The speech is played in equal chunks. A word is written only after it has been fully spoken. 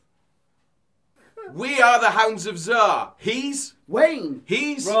We are the Hounds of Zar. He's Wayne.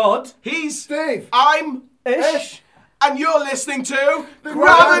 He's Rod. He's Steve. I'm Ish. and you're listening to The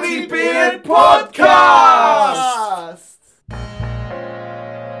Gravity Beard Podcast.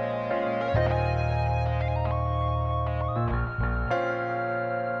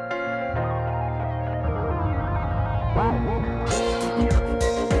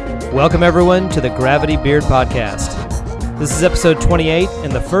 Welcome everyone to the Gravity Beard Podcast. This is episode 28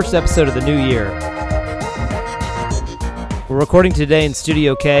 and the first episode of the new year. We're recording today in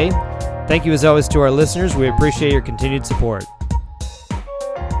Studio K. Thank you as always to our listeners. We appreciate your continued support.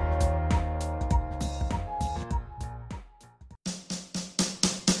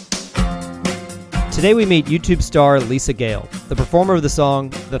 Today we meet YouTube star Lisa Gale, the performer of the song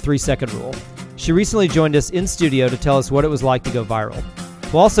The 3 Second Rule. She recently joined us in studio to tell us what it was like to go viral.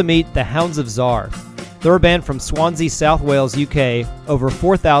 We'll also meet the Hounds of Zar. They're a band from Swansea, South Wales, UK, over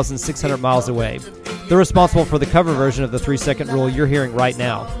 4,600 miles away. They're responsible for the cover version of the 3 Second Rule you're hearing right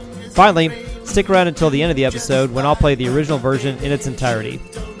now. Finally, stick around until the end of the episode when I'll play the original version in its entirety.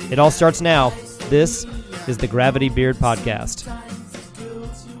 It all starts now. This is the Gravity Beard Podcast.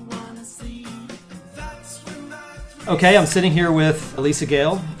 Okay, I'm sitting here with Lisa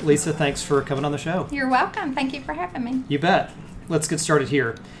Gale. Lisa, thanks for coming on the show. You're welcome. Thank you for having me. You bet. Let's get started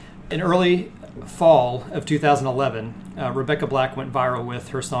here. In early fall of 2011, Rebecca Black went viral with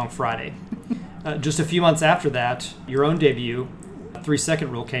her song Friday. Just a few months after that, your own debut, 3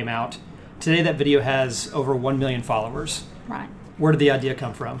 Second Rule, came out. Today that video has over 1 million followers. Right. Where did the idea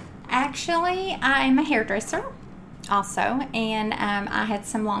come from? Actually, I'm a hairdresser also, and I had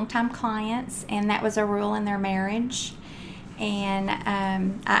some longtime clients, and that was a rule in their marriage. And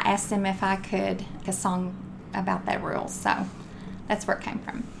I asked them if I could make a song about that rule, so that's where it came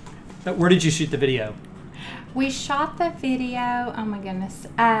from. Where did you shoot the video? We shot the video, oh my goodness,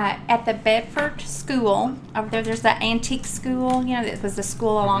 at the Bedford School. Over there, there's the antique school. You know, it was a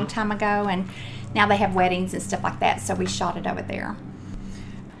school a long time ago, and now they have weddings and stuff like that, so we shot it over there.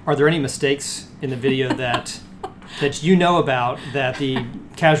 Are there any mistakes in the video that you know about that the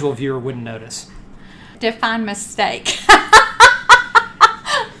casual viewer wouldn't notice? Define mistake.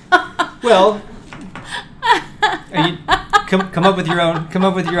 Well, come up with your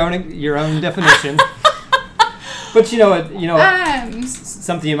own definition. But something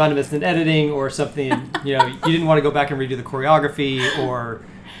you might have missed in editing, or something you didn't want to go back and redo the choreography, or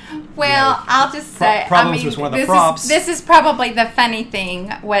well, I'll just say problems with one of the props. This is probably the funny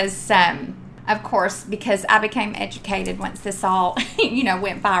thing was, of course, because I became educated once this all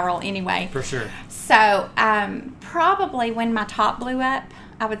went viral anyway. For sure. So probably when my top blew up,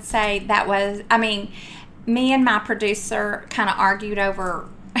 I would say that was. Me and my producer kind of argued over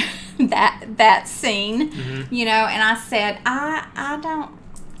that scene, and I said, I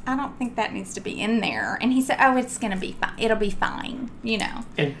don't think that needs to be in there. And he said, oh, it's going to be fine. It'll be fine,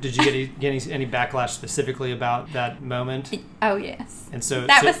 And did you get any backlash specifically about that moment? Oh, yes. And so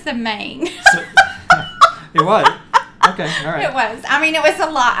that was the main. It was? Okay, all right. It was. It was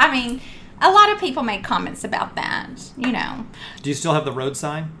a lot. A lot of people made comments about that, Do you still have the road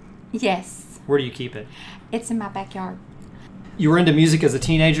sign? Yes. Where do you keep it? It's in my backyard. You were into music as a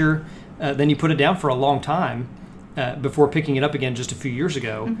teenager, then you put it down for a long time before picking it up again just a few years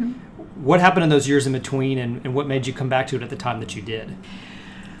ago. Mm-hmm. What happened in those years in between, and what made you come back to it at the time that you did?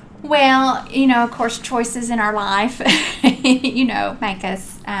 Well, of course, choices in our life, make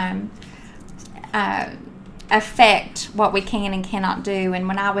us affect what we can and cannot do. And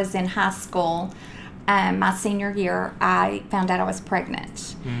when I was in high school, my senior year, I found out I was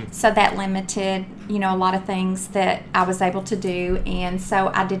pregnant. So that limited, a lot of things that I was able to do. And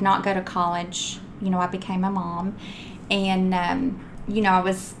so I did not go to college. I became a mom. And, I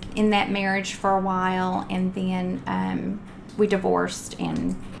was in that marriage for a while. And then we divorced.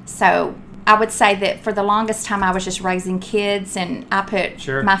 And so I would say that for the longest time, I was just raising kids. And I put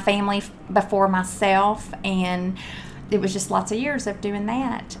my family before myself. And it was just lots of years of doing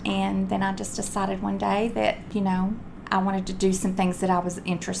that. And then I just decided one day that, I wanted to do some things that I was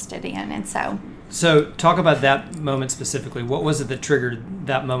interested in. And so talk about that moment specifically. What was it that triggered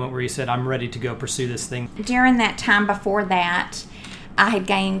that moment where you said, I'm ready to go pursue this thing? During that time before that, I had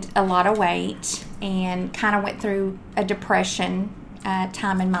gained a lot of weight and kind of went through a depression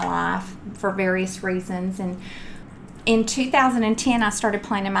time in my life for various reasons. And in 2010, I started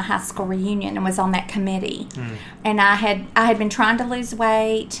playing in my high school reunion and was on that committee. And I had been trying to lose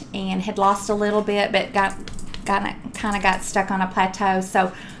weight and had lost a little bit, but got stuck on a plateau.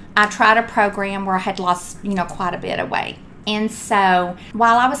 So I tried a program where I had lost, quite a bit of weight. And so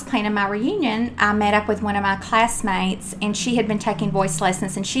while I was planning my reunion, I met up with one of my classmates, and she had been taking voice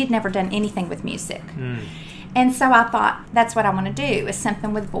lessons, and she had never done anything with music. And so I thought, that's what I want to do, is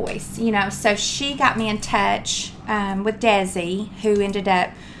something with voice, you know. So she got me in touch with Desi, who ended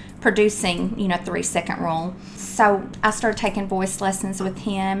up producing, 3 Second Rule. So I started taking voice lessons with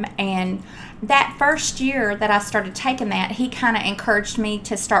him, and that first year that I started taking that, he kind of encouraged me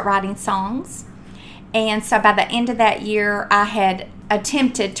to start writing songs. And so by the end of that year, I had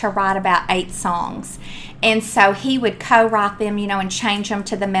attempted to write about 8 songs. And so he would co-write them, and change them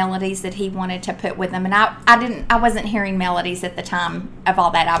to the melodies that he wanted to put with them. And I wasn't hearing melodies at the time of all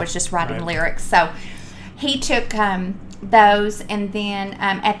that. I was just writing lyrics. So he took those, and then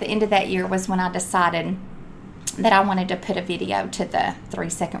at the end of that year was when I decided that I wanted to put a video to the 3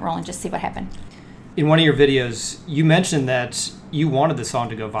 Second Rule and just see what happened. In one of your videos, you mentioned that you wanted the song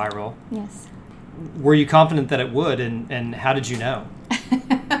to go viral. Yes. Were you confident that it would, and how did you know?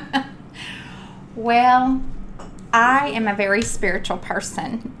 Well, I am a very spiritual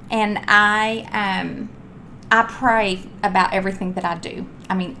person, and I pray about everything that I do.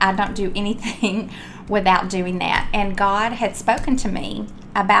 I mean, I don't do anything without doing that. And God had spoken to me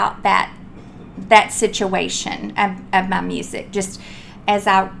about that situation of my music. Just as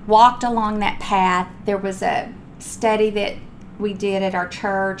I walked along that path, there was a study that we did at our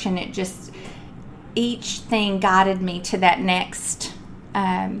church, and each thing guided me to that next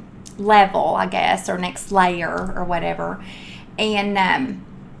level, I guess, or next layer or whatever. And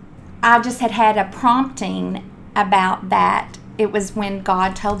I just had a prompting about that. It was when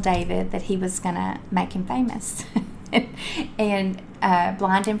God told David that he was going to make him famous and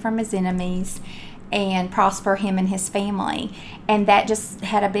blind him from his enemies and prosper him and his family. And that just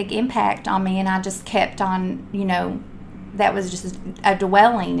had a big impact on me, and I just kept on, that was just a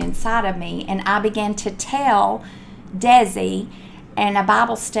dwelling inside of me. And I began to tell Desi and a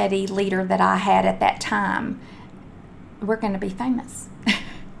Bible study leader that I had at that time, we're going to be famous.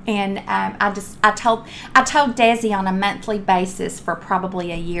 And I told Desi on a monthly basis for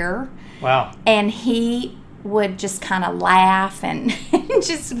probably a year. Wow. And he would just kind of laugh, and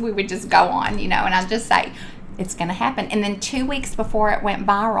we would just go on, and I'd just say, it's going to happen. And then 2 weeks before it went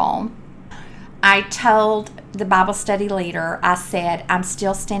viral, I told the Bible study leader, I said, I'm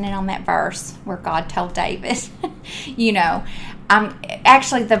still standing on that verse where God told David,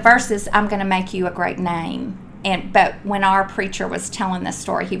 actually the verse is, I'm going to make you a great name. But when our preacher was telling this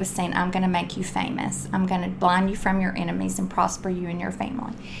story, he was saying, I'm going to make you famous. I'm going to blind you from your enemies and prosper you and your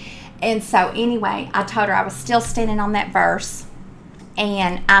family. And so anyway, I told her I was still standing on that verse.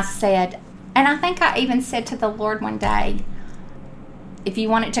 And I said, and I think I even said to the Lord one day, if you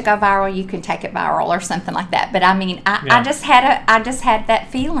want it to go viral, you can take it viral or something like that. But I mean, I just had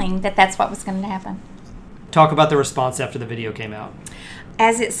that feeling that that's what was going to happen. Talk about the response after the video came out.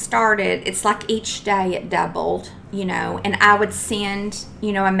 As it started, it's like each day it doubled, and I would send,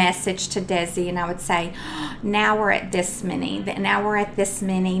 a message to Desi, and I would say, now we're at this many, now we're at this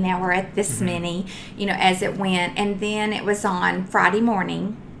many, now we're at this many, as it went. And then it was on Friday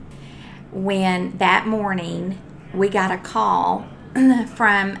morning when that morning we got a call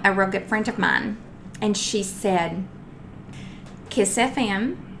from a real good friend of mine, and she said, Kiss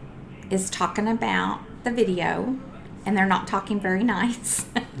FM is talking about the video, and they're not talking very nice.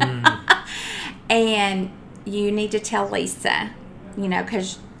 And you need to tell Lisa,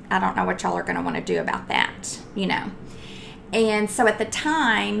 because I don't know what y'all are going to want to do about that, And so at the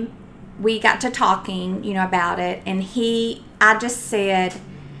time, we got to talking, about it, and I just said,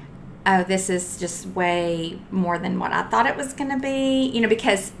 oh, this is just way more than what I thought it was going to be,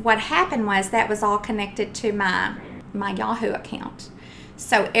 because what happened was that was all connected to my Yahoo account.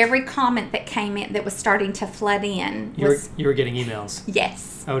 So every comment that came in that was starting to flood in was... You were getting emails?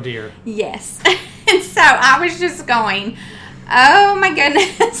 Yes. Oh, dear. Yes. And so I was just going, oh, my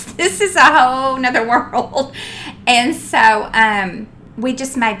goodness, this is a whole nother world. And so we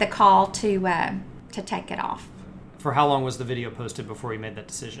just made the call to take it off. For how long was the video posted before you made that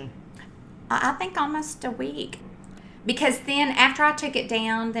decision? I think almost a week. Because then after I took it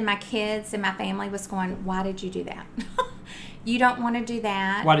down, then my kids and my family was going, why did you do that? You don't want to do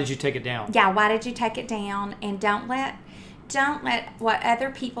that. Why did you take it down? Yeah, why did you take it down? And don't let what other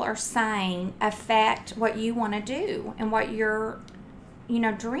people are saying affect what you want to do and what your,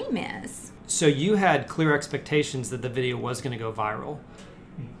 dream is. So you had clear expectations that the video was going to go viral.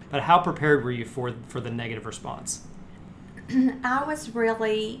 But how prepared were you for the negative response? I was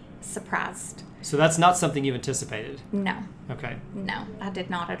really surprised. So that's not something you anticipated? No. Okay. No, I did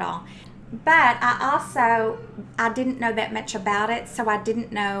not at all. But I didn't know that much about it, so I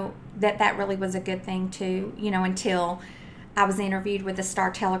didn't know that really was a good thing too, until I was interviewed with the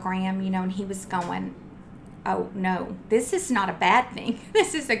Star Telegram, and he was going, oh, no, this is not a bad thing.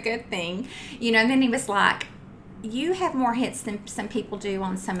 This is a good thing. And then he was like, you have more hits than some people do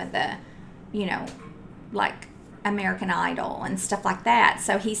on some of the, like American Idol and stuff like that.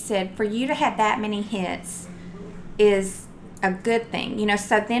 So he said, for you to have that many hits is a good thing.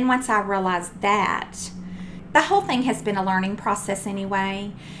 So then once I realized that, the whole thing has been a learning process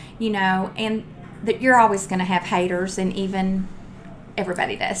anyway, and that you're always going to have haters, and even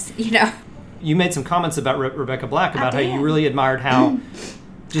everybody does, You made some comments about Rebecca Black, about how did. you really admired how,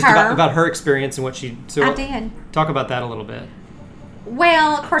 just Her. about her experience and what she... So I did. Talk about that a little bit.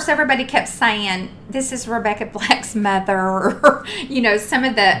 Well, of course, everybody kept saying, this is Rebecca Black's mother, or, some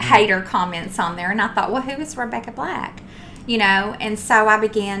of the hater comments on there. And I thought, well, who is Rebecca Black? And so I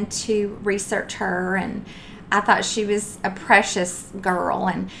began to research her, and I thought she was a precious girl.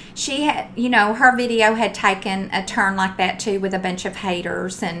 And she had, her video had taken a turn like that, too, with a bunch of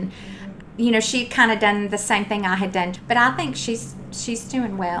haters. And, she'd kind of done the same thing I had done. But I think she's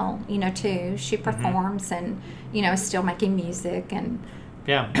doing well, too. She performs and, is still making music and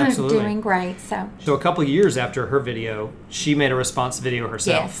yeah, absolutely. doing great. So a couple of years after her video, she made a response video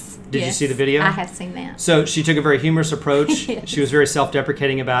herself. Yes. Did you see the video? I have seen that. So she took a very humorous approach. Yes. She was very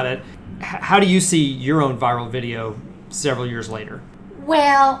self-deprecating about it. How do you see your own viral video several years later?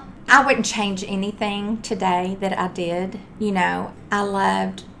 Well, I wouldn't change anything today that I did. I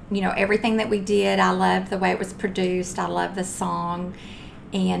loved, everything that we did. I loved the way it was produced. I loved the song.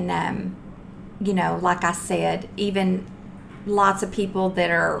 And, like I said, even lots of people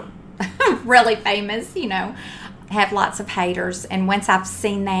that are really famous, have lots of haters. And once I've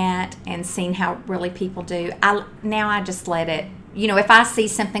seen that and seen how really people do, I just let it, if I see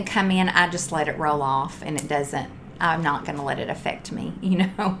something come in, I just let it roll off, and I'm not going to let it affect me,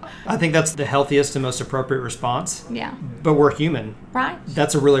 I think that's the healthiest and most appropriate response. Yeah. But we're human. Right.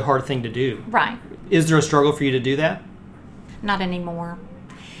 That's a really hard thing to do. Right. Is there a struggle for you to do that? Not anymore.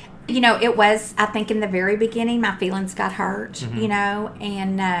 It was, I think in the very beginning, my feelings got hurt, and, I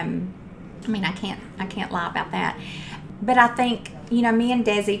can't lie about that. But I think, me and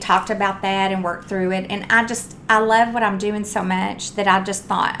Desi talked about that and worked through it. And I love what I'm doing so much that I just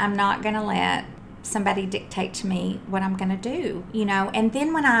thought, I'm not going to let somebody dictate to me what I'm going to do, And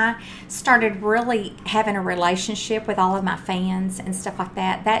then when I started really having a relationship with all of my fans and stuff like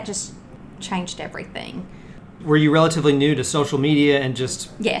that, that just changed everything. Were you relatively new to social media and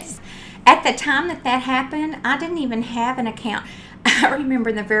just... Yes. At the time that happened, I didn't even have an account. I remember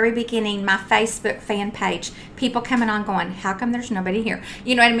in the very beginning, my Facebook fan page, people coming on going, how come there's nobody here?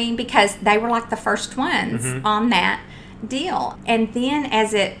 You know what I mean? Because they were like the first ones on that deal. And then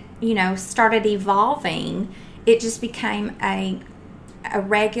as it, started evolving, it just became a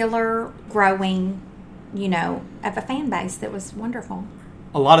regular growing, of a fan base that was wonderful.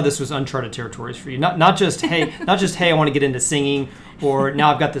 A lot of this was uncharted territories for you. Not just hey, I want to get into singing, or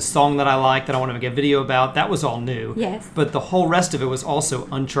now I've got this song that I like that I want to make a video about. That was all new. Yes. But the whole rest of it was also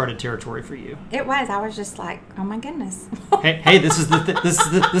uncharted territory for you. It was. I was just like, oh my goodness. hey, this is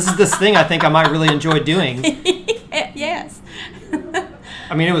this thing I think I might really enjoy doing. Yes.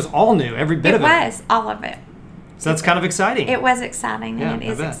 It was all new, every bit of it. It was, all of it. So that's kind of exciting. It was exciting, Yeah, and it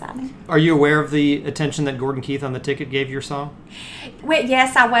I is bet. exciting. Are you aware of the attention that Gordon Keith on The Ticket gave your song? Well,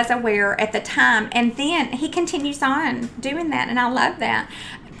 yes, I was aware at the time, and then he continues on doing that, and I love that.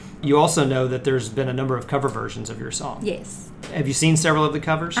 You also know that there's been a number of cover versions of your song. Yes. Have you seen several of the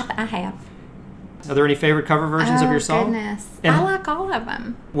covers? I have. Are there any favorite cover versions of your song? Oh, goodness. And I like all of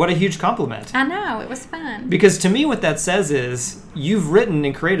them. What a huge compliment. I know. It was fun. Because to me what that says is you've written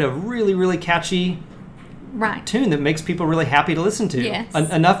and created a really, really catchy Right. tune that makes people really happy to listen to. Yes.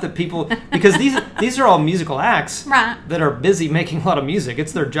 Enough that people... Because these are all musical acts Right. that are busy making a lot of music.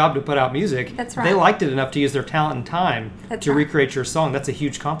 It's their job to put out music. That's right. They liked it enough to use their talent and time That's to right. recreate your song. That's a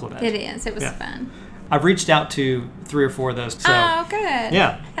huge compliment. It is. It was Yeah. fun. I've reached out to 3 or 4 of those. So, Oh, good.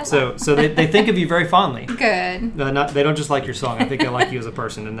 yeah. Hello. So they think of you very fondly. Good. They don't just like your song. I think they like you as a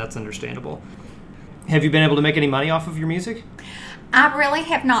person, and that's understandable. Have you been able to make any money off of your music? I really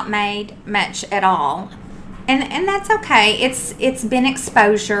have not made much at all. And that's okay. It's been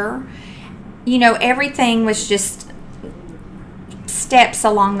exposure. Everything was just steps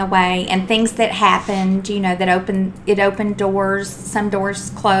along the way and things that happened, that opened doors, some doors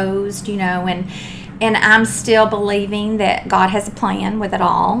closed, and I'm still believing that God has a plan with it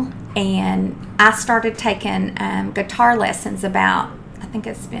all. And I started taking guitar lessons about, I think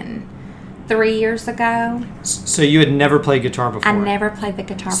it's been 3 years ago. So you had never played guitar before? I never played the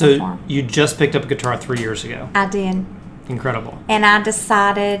guitar So before. you just picked up a guitar 3 years ago? I did. Incredible. And I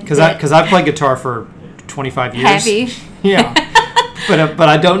decided Because I've played guitar for 25 years. Have you? Yeah. But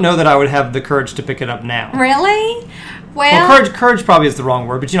I don't know that I would have the courage to pick it up now. Really? Well, courage probably is the wrong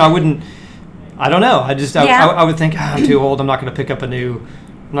word, but I don't know. I would think, I'm too old. I'm not going to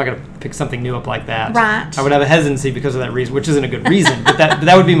pick something new up like that. Right. I would have a hesitancy because of that reason, which isn't a good reason, but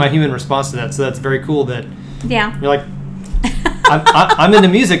that would be my human response to that. So that's very cool that you're like, I'm into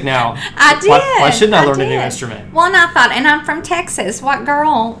music now. I did. Why shouldn't I learn a new instrument? Well, and I thought, and I'm from Texas. What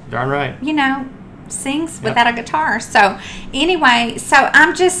girl? Darn right. Sings without a guitar. So anyway,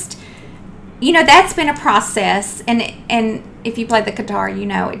 I'm just, that's been a process, and if you play the guitar,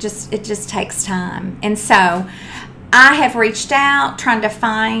 it just takes time. And so I have reached out trying to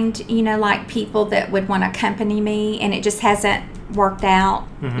find, like people that would want to accompany me, and it just hasn't worked out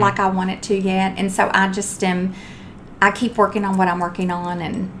like I want it to yet. And so I keep working on what I'm working on.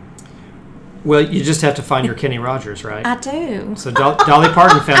 And well, you just have to find your Kenny Rogers, right? I do. So Dolly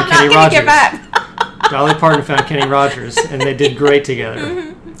Parton found Kenny Rogers. Give up. Dolly Parton found Kenny Rogers, and they did great together.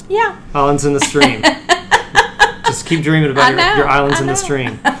 Mm-hmm. Yeah. Islands in the Stream. Just keep dreaming about your islands in the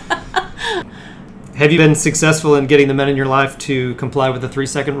stream. Have you been successful in getting the men in your life to comply with the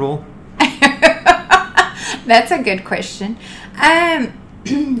 3-second rule? That's a good question.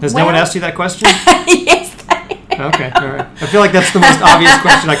 Has no one asked you that question? Yes, they have. Okay, all right. I feel like that's the most obvious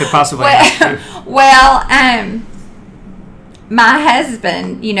question I could possibly ask you. Well, my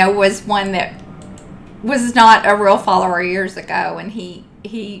husband, was one that was not a real follower years ago, and he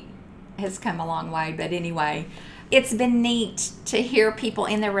has come a long way. But anyway, it's been neat to hear people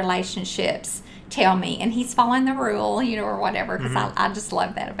in their relationships tell me, and he's following the rule, or whatever, because I just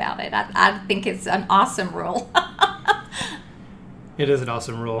love that about it. I think it's an awesome rule. It is an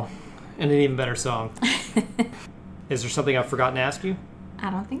awesome rule, and an even better song. Is there something I've forgotten to ask you? I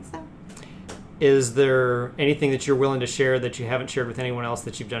don't think so. Is there anything that you're willing to share that you haven't shared with anyone else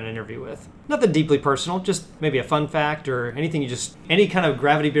that you've done an interview with? Nothing deeply personal, just maybe a fun fact or anything any kind of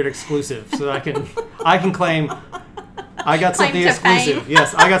Gravity Beard exclusive, so that I can claim I got something exclusive.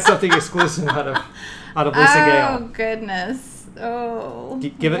 Yes, I got something exclusive out of Lisa Gale. Oh goodness! Oh,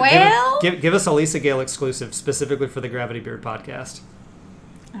 give us a Lisa Gale exclusive specifically for the Gravity Beard podcast.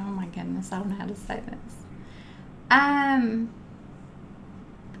 Oh my goodness! I don't know how to say this.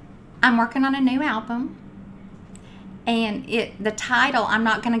 I'm working on a new album, and the title, I'm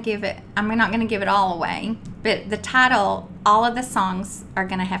not going to give it all away, but the title, all of the songs are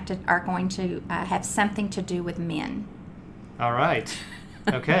going to have something to do with men. All right.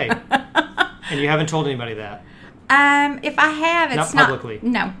 Okay. And you haven't told anybody that? If I have, it's not publicly.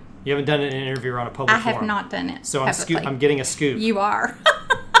 No. You haven't done an interview or on a public forum? I have not done it. So I'm getting a scoop. You are.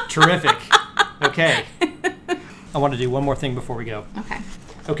 Terrific. Okay. I want to do one more thing before we go.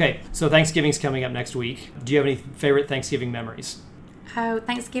 Okay, so Thanksgiving's coming up next week. Do you have any favorite Thanksgiving memories? Oh,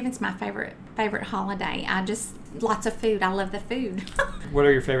 Thanksgiving's my favorite holiday. Lots of food. I love the food. What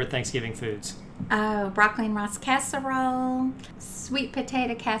are your favorite Thanksgiving foods? Oh, broccoli and rice casserole, sweet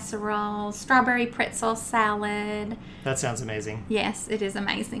potato casserole, strawberry pretzel salad. That sounds amazing. Yes, it is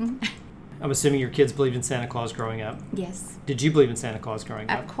amazing. I'm assuming your kids believed in Santa Claus growing up. Yes. Did you believe in Santa Claus growing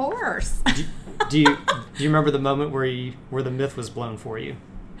up? Of course. Do you remember the moment where the myth was blown for you?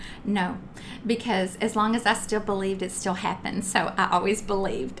 No, because as long as I still believed, it still happened. So I always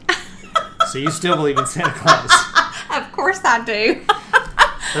believed. So you still believe in Santa Claus? Of course I do.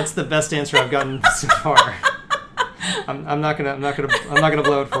 That's the best answer I've gotten so far. I'm not gonna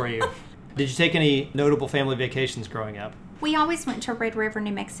blow it for you. Did you take any notable family vacations growing up? We always went to Red River,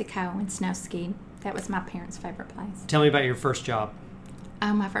 New Mexico, and snow skied. That was my parents' favorite place. Tell me about your first job.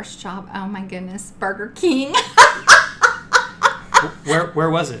 Oh, my first job. Oh my goodness, Burger King. Where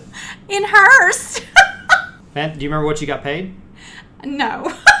was it? In Hearst. Man, do you remember what you got paid?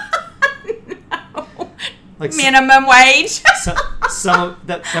 No. No. Like minimum wage. Some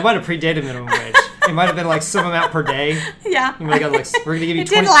that might have predated minimum wage. It might have been like some amount per day. Yeah. You might have got we're gonna give you. It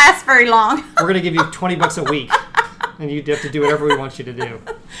didn't last very long. We're gonna give you $20 a week, and you have to do whatever we want you to do.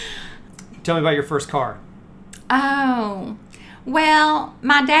 Tell me about your first car. Oh. Well,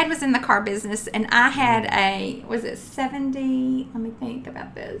 my dad was in the car business, and I had was it 70? Let me think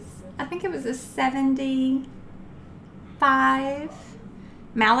about this. I think it was a 75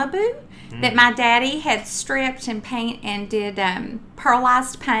 Malibu that my daddy had stripped and paint and did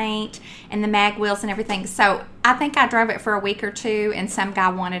pearlized paint and the mag wheels and everything. So I think I drove it for a week or two, and some guy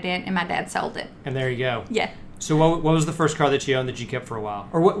wanted it, and my dad sold it. And there you go. Yeah. So what was the first car that you owned that you kept for a while?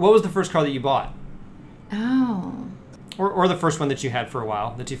 Or what was the first car that you bought? Oh. Or the first one that you had for a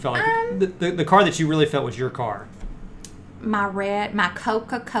while that you felt like the car that you really felt was your car. My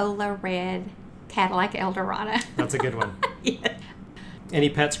Coca-Cola red Cadillac Eldorado. That's a good one. Yeah. Any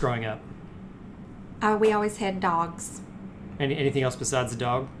pets growing up? We always had dogs. Anything else besides the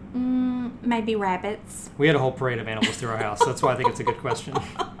dog? Maybe rabbits. We had a whole parade of animals through our house. That's why I think it's a good question.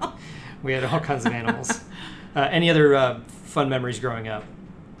 We had all kinds of animals. Any other fun memories growing up?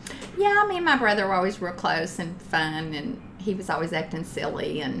 Yeah, me and my brother were always real close and fun, and he was always acting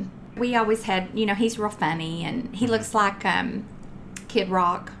silly. And we always had, he's real funny, and he looks like Kid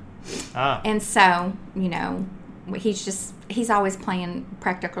Rock. Ah. And so, he's always playing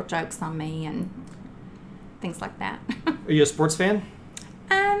practical jokes on me and things like that. Are you a sports fan?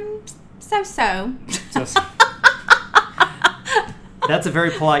 So. That's a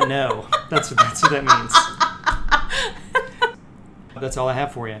very polite no. That's what that means. That's all I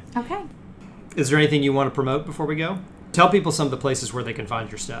have for you. Okay. Is there anything you want to promote before we go? Tell people some of the places where they can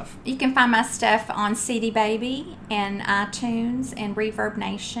find your stuff. You can find my stuff on CD Baby and iTunes and Reverb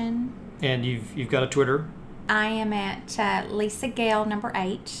Nation. And you've got a Twitter? I am at Lisa Gale number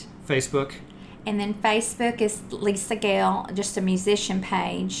 8. Facebook? And then Facebook is Lisa Gale, just a musician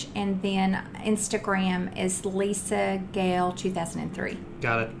page. And then Instagram is Lisa Gale 2003.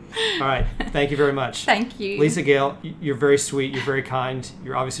 Got it. All right. Thank you very much. Thank you. Lisa Gale, you're very sweet. You're very kind.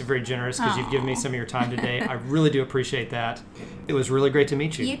 You're obviously very generous because you've given me some of your time today. I really do appreciate that. It was really great to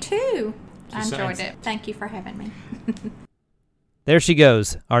meet you. You too. I Just enjoyed saying. it. Thank you for having me. There she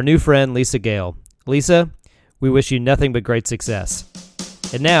goes, our new friend, Lisa Gale. Lisa, we wish you nothing but great success.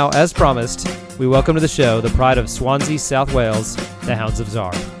 And now, as promised, we welcome to the show the pride of Swansea, South Wales, the Hounds of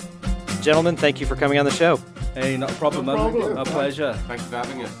Zar. Gentlemen, thank you for coming on the show. Hey, not a problem, No man. problem. A pleasure. Thanks for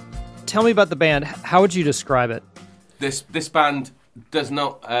having us. Tell me about the band. How would you describe it? This band does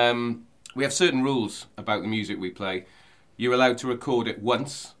not. We have certain rules about the music we play. You're allowed to record it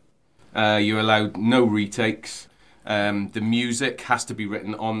once. You're allowed no retakes. The music has to be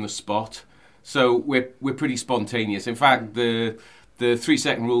written on the spot. So we're pretty spontaneous. In fact, the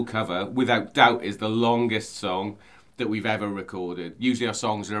 3-second rule cover, without doubt, is the longest song that we've ever recorded. Usually our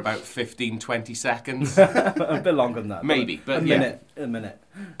songs are about 15, 20 seconds. A bit longer than that. Maybe, but a minute.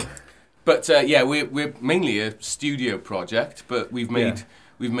 But we're mainly a studio project, but we've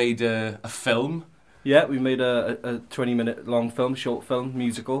made a film. Yeah, we made a 20-minute long film, short film,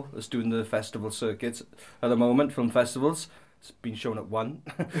 musical. That's doing the festival circuits at the moment, film festivals. It's been shown at one.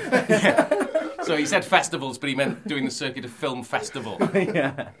 So he said festivals, but he meant doing the circuit of film festival.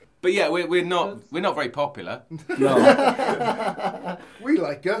 Yeah. But yeah, we're not very popular. No. We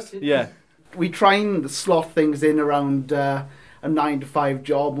like us. Yeah. We try and slot things in around a 9-to-5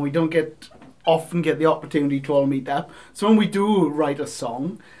 job, and we don't often get the opportunity to all meet up. So when we do write a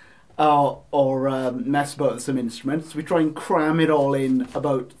song or mess about with some instruments, we try and cram it all in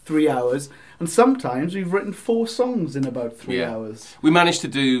about 3 hours. And sometimes we've written 4 songs in about 3 hours. We managed to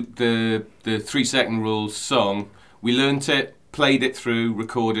do the 3-second rules song. We learnt it, played it through,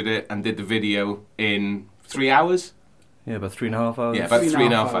 recorded it, and did the video in 3 hours. Yeah, about 3.5 hours. Yeah, about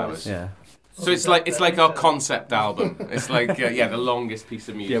 3.5 hours. Yeah. So it's like our concept album. It's like the longest piece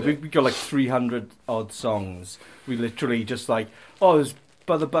of music. Yeah, we got like 300 odd songs. We literally just there's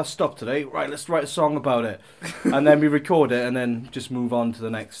by the bus stop today. Right, let's write a song about it, and then we record it, and then just move on to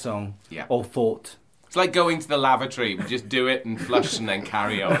the next song. Yeah. Or thought. It's like going to the lavatory. We just do it and flush and then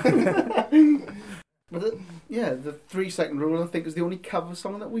carry on. But the 3-second rule, I think, is the only cover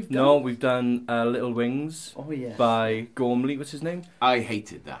song that we've done. No, we've done Little Wings by Gormley. What's his name? I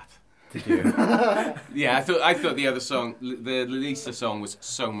hated that. Did you? Yeah, I thought the other song, the Lisa song, was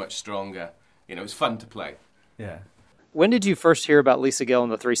so much stronger. It was fun to play. Yeah. When did you first hear about Lisa Gale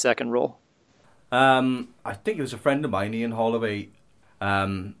and the 3-second rule? I think it was a friend of mine, Ian Holloway,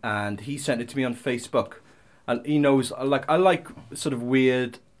 and he sent it to me on Facebook. And he knows, I like sort of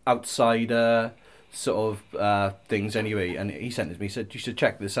weird outsider sort of things anyway. And he sent it to me, he said, you should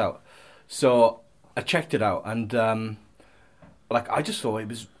check this out. So I checked it out, and I just thought it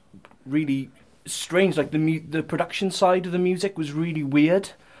was really strange. Like the production side of the music was really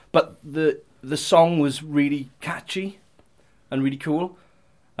weird, but the song was really catchy and really cool.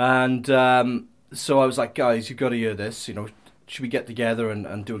 And so I was like, guys, you've got to hear this. Should we get together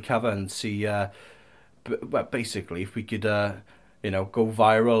and do a cover and see, basically, if we could, go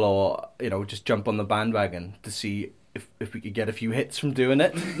viral or, just jump on the bandwagon to see if we could get a few hits from doing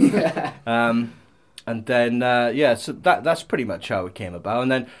it. Yeah. And then, so that's pretty much how it came about.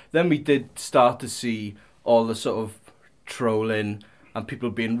 And then we did start to see all the sort of trolling and people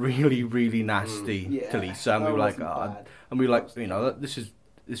being really, really nasty to Lisa. And we were like, this is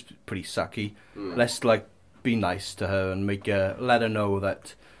pretty sucky. Let's be nice to her and let her know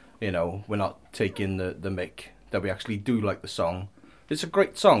that, we're not taking the mick, that we actually do like the song. It's a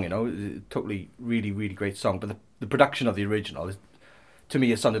great song, totally, really, really great song. But the production of the original to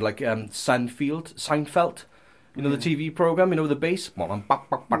me, it sounded like Seinfeld. You know, the TV program, you know, the bass?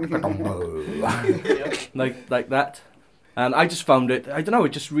 like that. And I just found it, I don't know,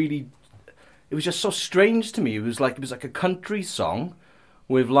 it was just so strange to me. It was like a country song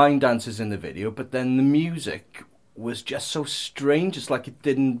with line dances in the video, but then the music was just so strange. It's like it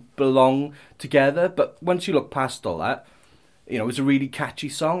didn't belong together. But once you look past all that, you know, it was a really catchy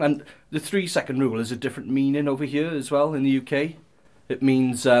song. And the 3-second rule is a different meaning over here as well in the UK. It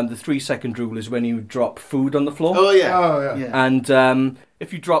means the 3-second rule is when you drop food on the floor. Oh, yeah. And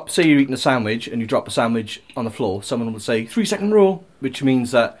if you drop, say you're eating a sandwich and you drop a sandwich on the floor, someone will say 3-second rule, which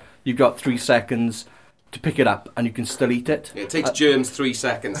means that you've got 3 seconds to pick it up and you can still eat it. It takes germs 3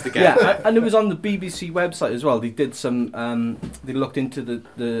 seconds to get. Yeah, and it was on the BBC website as well. They did some, they looked into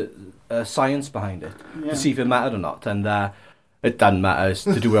the science behind it to see if it mattered or not. And it doesn't matter. It's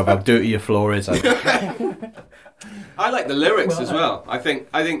to do with how dirty your floor is. I like the lyrics as well. I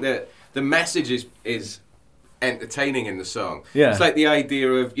think that the message is entertaining in the song. Yeah. It's like the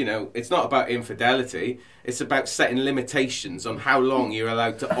idea of, you know, it's not about infidelity. It's about setting limitations on how long you're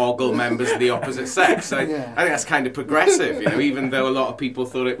allowed to ogle members of the opposite sex. So I think that's kind of progressive, you know, even though a lot of people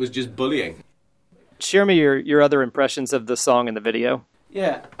thought it was just bullying. Share me your other impressions of the song and the video.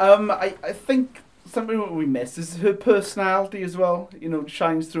 Yeah, I think something what we miss is her personality as well. You know,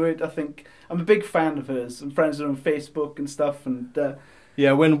 shines through it. I think I'm a big fan of hers. I'm friends with her on Facebook and stuff. And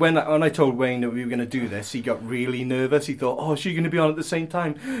yeah, when I told Wayne that we were going to do this, he got really nervous. He thought, "Oh, is she going to be on at the same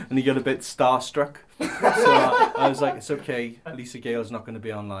time?" And he got a bit starstruck. So I was like, "It's okay. Lisa Gale's not going to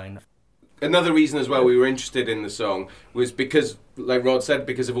be online." Another reason as well we were interested in the song was because, like Rod said,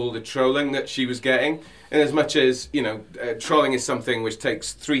 because of all the trolling that she was getting. And as much as, you know, trolling is something which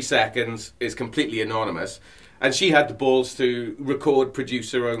takes 3 seconds, is completely anonymous. And she had the balls to record,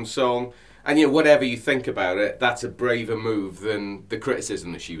 produce her own song. And, you know, whatever you think about it, that's a braver move than the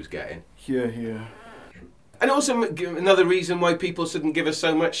criticism that she was getting. Yeah. And also another reason why people shouldn't give her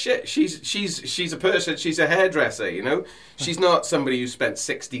so much shit. She's a person, she's a hairdresser, you know? She's not somebody who spent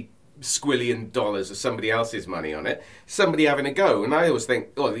 $60 squillion of somebody else's money on it. Somebody having a go. And I always think,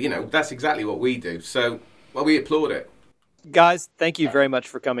 oh, you know, that's exactly what we do. So, well, we applaud it. Guys, thank you very much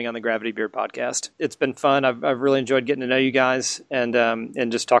for coming on the Gravity Beard podcast. It's been fun. I've really enjoyed getting to know you guys and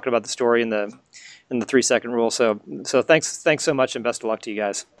just talking about the story and the 3-second rule. So thanks so much and best of luck to you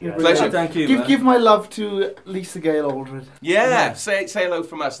guys. Pleasure. Thank you. Give my love to Lisa Gale Aldred. Yeah, say hello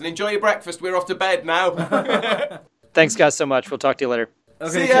from us and enjoy your breakfast. We're off to bed now. Thanks, guys, so much. We'll talk to you later.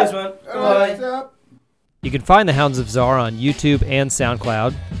 Okay, See ya. cheers, man. Bye. You can find the Hounds of Czar on YouTube and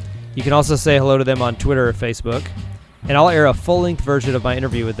SoundCloud. You can also say hello to them on Twitter or Facebook. And I'll air a full-length version of my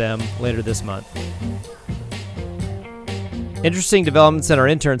interview with them later this month. Interesting developments in our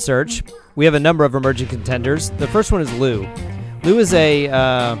intern search. We have a number of emerging contenders. The first one is Lou. Lou is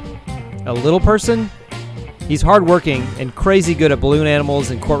a little person. He's hardworking and crazy good at balloon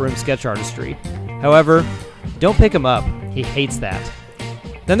animals and courtroom sketch artistry. However, don't pick him up. He hates that.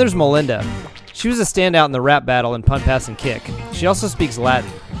 Then there's Melinda. She was a standout in the rap battle in Punt, Pass, and Kick. She also speaks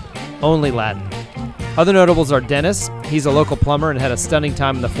Latin. Only Latin. Other notables are Dennis. He's a local plumber and had a stunning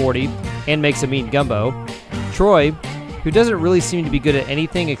time in the 40 and makes a mean gumbo. Troy, who doesn't really seem to be good at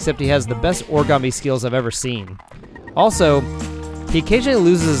anything except he has the best origami skills I've ever seen. Also, he occasionally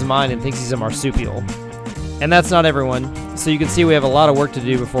loses his mind and thinks he's a marsupial. And that's not everyone, so you can see we have a lot of work to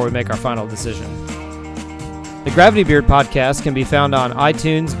do before we make our final decision. The Gravity Beard podcast can be found on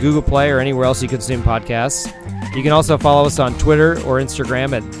iTunes, Google Play, or anywhere else you consume podcasts. You can also follow us on Twitter or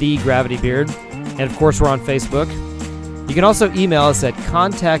Instagram at TheGravityBeard. And of course, we're on Facebook. You can also email us at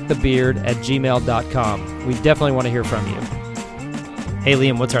contactthebeard@gmail.com. We definitely want to hear from you. Hey,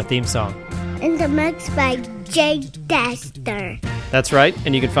 Liam, what's our theme song? In the mix by Jake Dexter. That's right,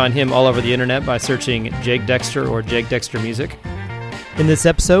 and you can find him all over the internet by searching Jake Dexter or Jake Dexter Music. In this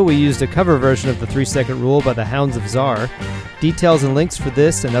episode, we used a cover version of the 3-second rule by the Hounds of Czar. Details and links for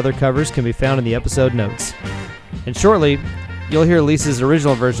this and other covers can be found in the episode notes. And shortly, you'll hear Lisa's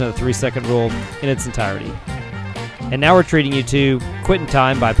original version of the 3-second rule in its entirety. And now we're treating you to Quittin'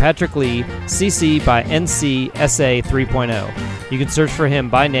 Time by Patrick Lee, CC by NCSA 3.0. You can search for him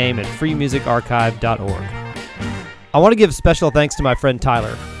by name at freemusicarchive.org. I want to give special thanks to my friend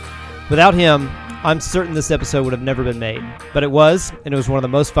Tyler. Without him, I'm certain this episode would have never been made. But it was, and it was one of the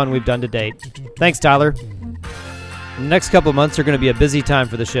most fun we've done to date. Thanks, Tyler. The next couple of months are going to be a busy time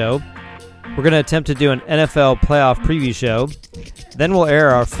for the show. We're going to attempt to do an NFL playoff preview show. Then we'll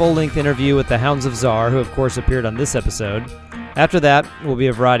air our full-length interview with the Hounds of Czar, who of course appeared on this episode. After that, will be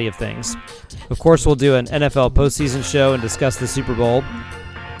a variety of things. Of course, we'll do an NFL postseason show and discuss the Super Bowl.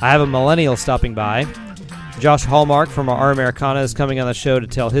 I have a millennial stopping by. Josh Hallmark from our Americana is coming on the show to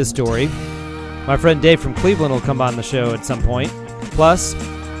tell his story. My friend Dave from Cleveland will come on the show at some point. Plus,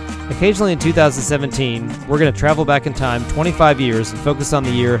 occasionally in 2017, we're going to travel back in time 25 years and focus on the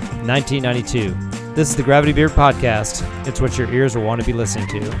year 1992. This is the Gravity Beard Podcast. It's what your ears will want to be listening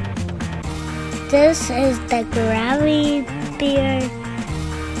to. This is the Gravity Beard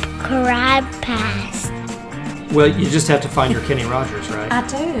Crabcast. Well, you just have to find your Kenny Rogers, right? I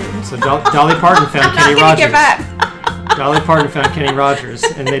do. So Dolly Parton found I'm Kenny not Rogers. gonna give up. Dolly Parton found Kenny Rogers,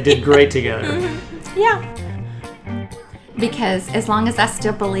 and they did great together. Yeah. Because as long as I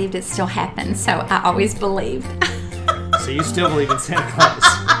still believed, it still happened. So I always believed. So you still believe in Santa Claus?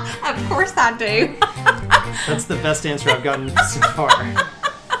 Of course I do. That's the best answer I've gotten so far.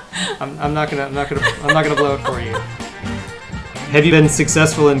 I'm not gonna blow it for you. Have you been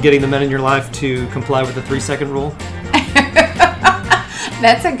successful in getting the men in your life to comply with the 3-second rule?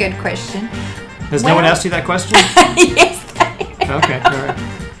 That's a good question. Has no one asked you that question? Yes. Okay, all right.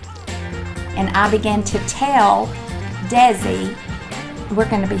 And I began to tell Desi, we're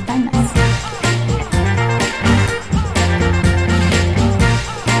going to be famous.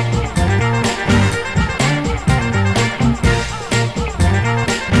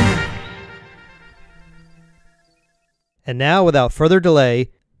 And now, without further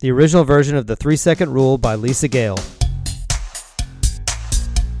delay, the original version of the 3-second rule by Lisa Gale.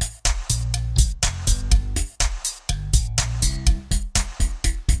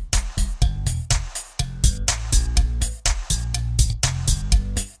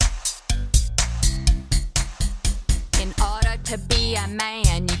 In order to be a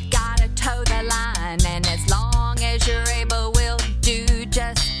man, you gotta toe the line, and as long as you're able, we'll do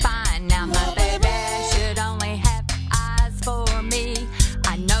just fine. Now my baby should only have eyes for me.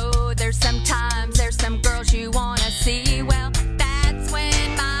 I know there's some girls you wanna see. Well, that's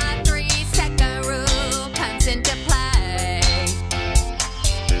when my 3-second rule comes into play.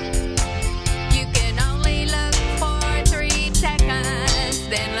 You can only look for 3 seconds,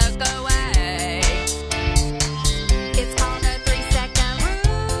 then look away. It's called a 3-second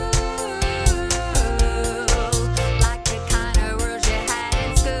rule, like the kind of rules you had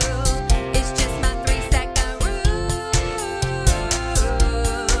in school. It's just my 3-second rule.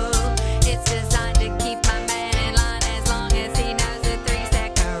 It's designed to keep my man in line as long as he knows the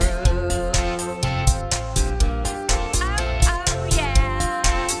 3-second rule. Oh yeah.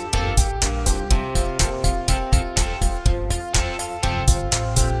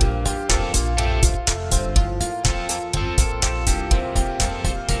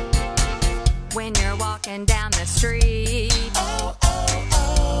 When you're walking down the street,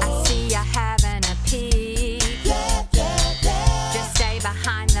 I see you having a peek. Just stay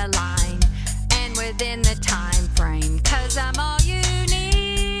behind the line and within the time frame, 'cause I'm all you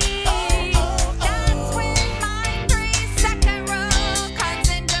need. That's when my 3-second rule comes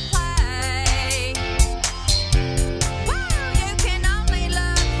into play. Woo! You can only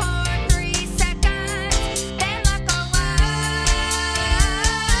look for 3 seconds, then look away.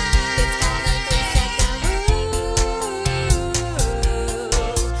 It's called a 3-second rule,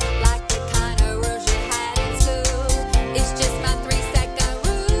 like the kind of rules you had in school. It's just my 3-second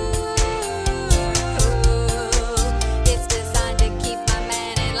rule. It's designed to keep my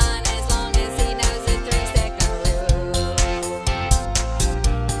man in line as long as he knows the 3-second rule.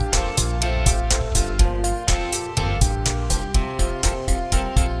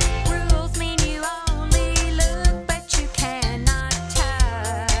 Rules mean you only look, but you cannot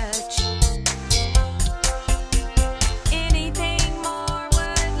touch. Anything more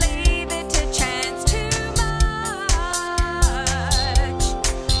would leave it to chance too much.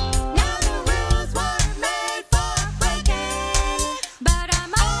 Now the rules weren't made for breaking, but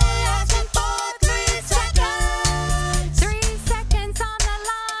I'm only asking for 3 seconds. 3 seconds on the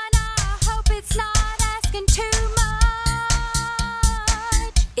line, I hope it's not asking too much.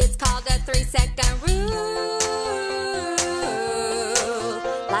 It's called a 3-second rule,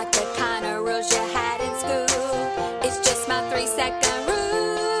 like the kind of rules you had in school. It's just my 3-second rule.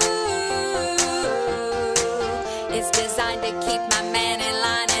 It's designed to keep my man in